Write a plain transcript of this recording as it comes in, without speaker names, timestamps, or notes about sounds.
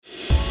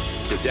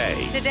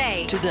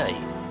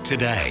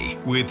Today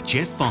with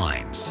Jeff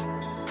Vines.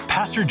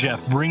 Pastor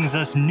Jeff brings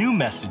us new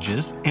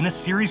messages in a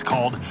series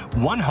called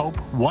One Hope,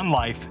 One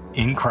Life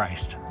in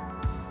Christ.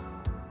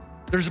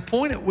 There's a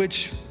point at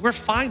which we're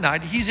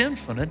finite, He's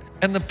infinite,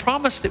 and the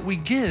promise that we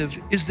give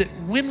is that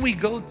when we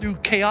go through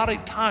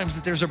chaotic times,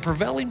 that there's a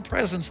prevailing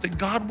presence that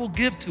God will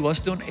give to us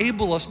to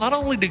enable us not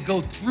only to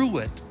go through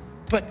it,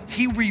 but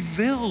He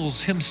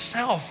reveals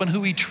Himself and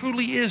who He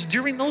truly is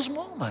during those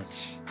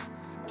moments.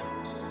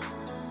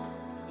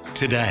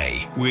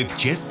 Today with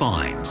Jeff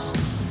Vines.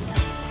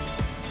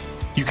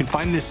 You can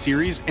find this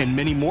series and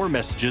many more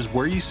messages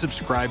where you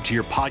subscribe to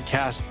your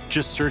podcast.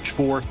 Just search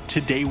for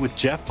Today with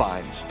Jeff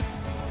Vines.